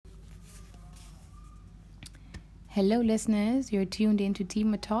Hello, listeners. You're tuned into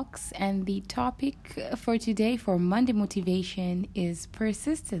Tima Talks, and the topic for today for Monday Motivation is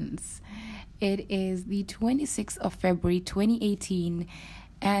persistence. It is the 26th of February 2018,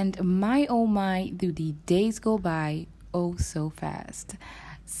 and my oh my, do the days go by oh so fast.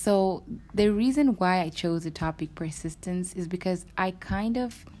 So, the reason why I chose the topic persistence is because I kind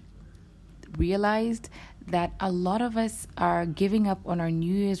of realized that a lot of us are giving up on our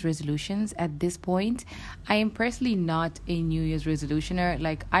New Year's resolutions at this point. I am personally not a New Year's resolutioner.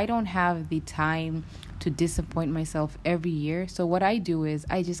 Like, I don't have the time to disappoint myself every year. So what I do is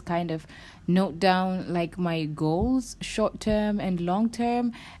I just kind of note down like my goals, short term and long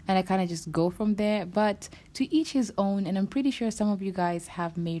term, and I kind of just go from there. But to each his own, and I'm pretty sure some of you guys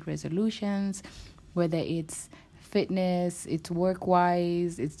have made resolutions, whether it's fitness, it's work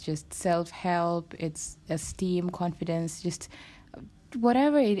wise, it's just self help, it's esteem, confidence, just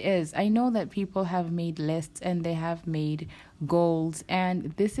whatever it is. I know that people have made lists and they have made goals,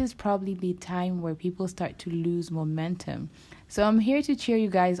 and this is probably the time where people start to lose momentum. So I'm here to cheer you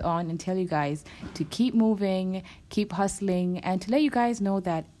guys on and tell you guys to keep moving, keep hustling, and to let you guys know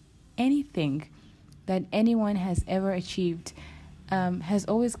that anything that anyone has ever achieved has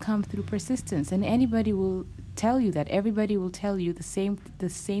always come through persistence, and anybody will tell you that. Everybody will tell you the same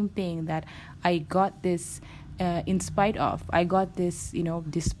thing, that I got this in spite of, I got this,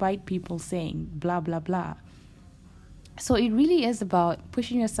 despite people saying blah blah blah. So it really is about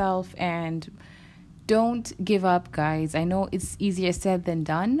pushing yourself, and don't give up, guys. I know it's easier said than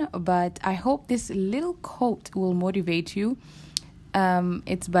done, but I hope this little quote will motivate you.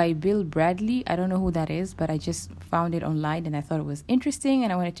 It's by Bill Bradley. I don't know who that is, but I just found it online and I thought it was interesting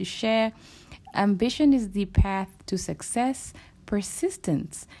and I wanted to share. Ambition is the path to success.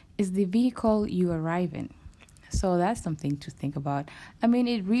 Persistence is the vehicle you arrive in. So that's something to think about. I mean,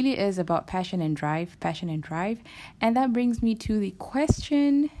 it really is about passion and drive. And that brings me to the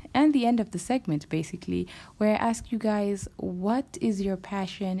question and the end of the segment, basically, where I ask you guys, what is your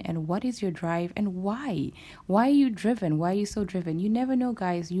passion and what is your drive and why? Why are you driven? Why are you so driven? You never know,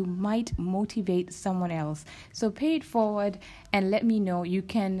 guys. You might motivate someone else. So pay it forward and let me know. You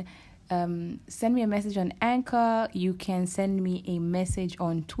can send me a message on Anchor. You can send me a message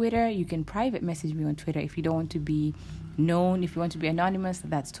on Twitter. You can private message me on Twitter if you don't want to be known. If you want to be anonymous,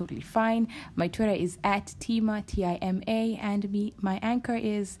 that's totally fine. My Twitter is at Tima, Tima, and my Anchor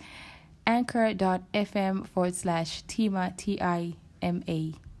is anchor.fm/Tima,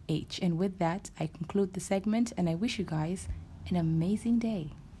 Timah. And with that, I conclude the segment, and I wish you guys an amazing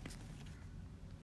day.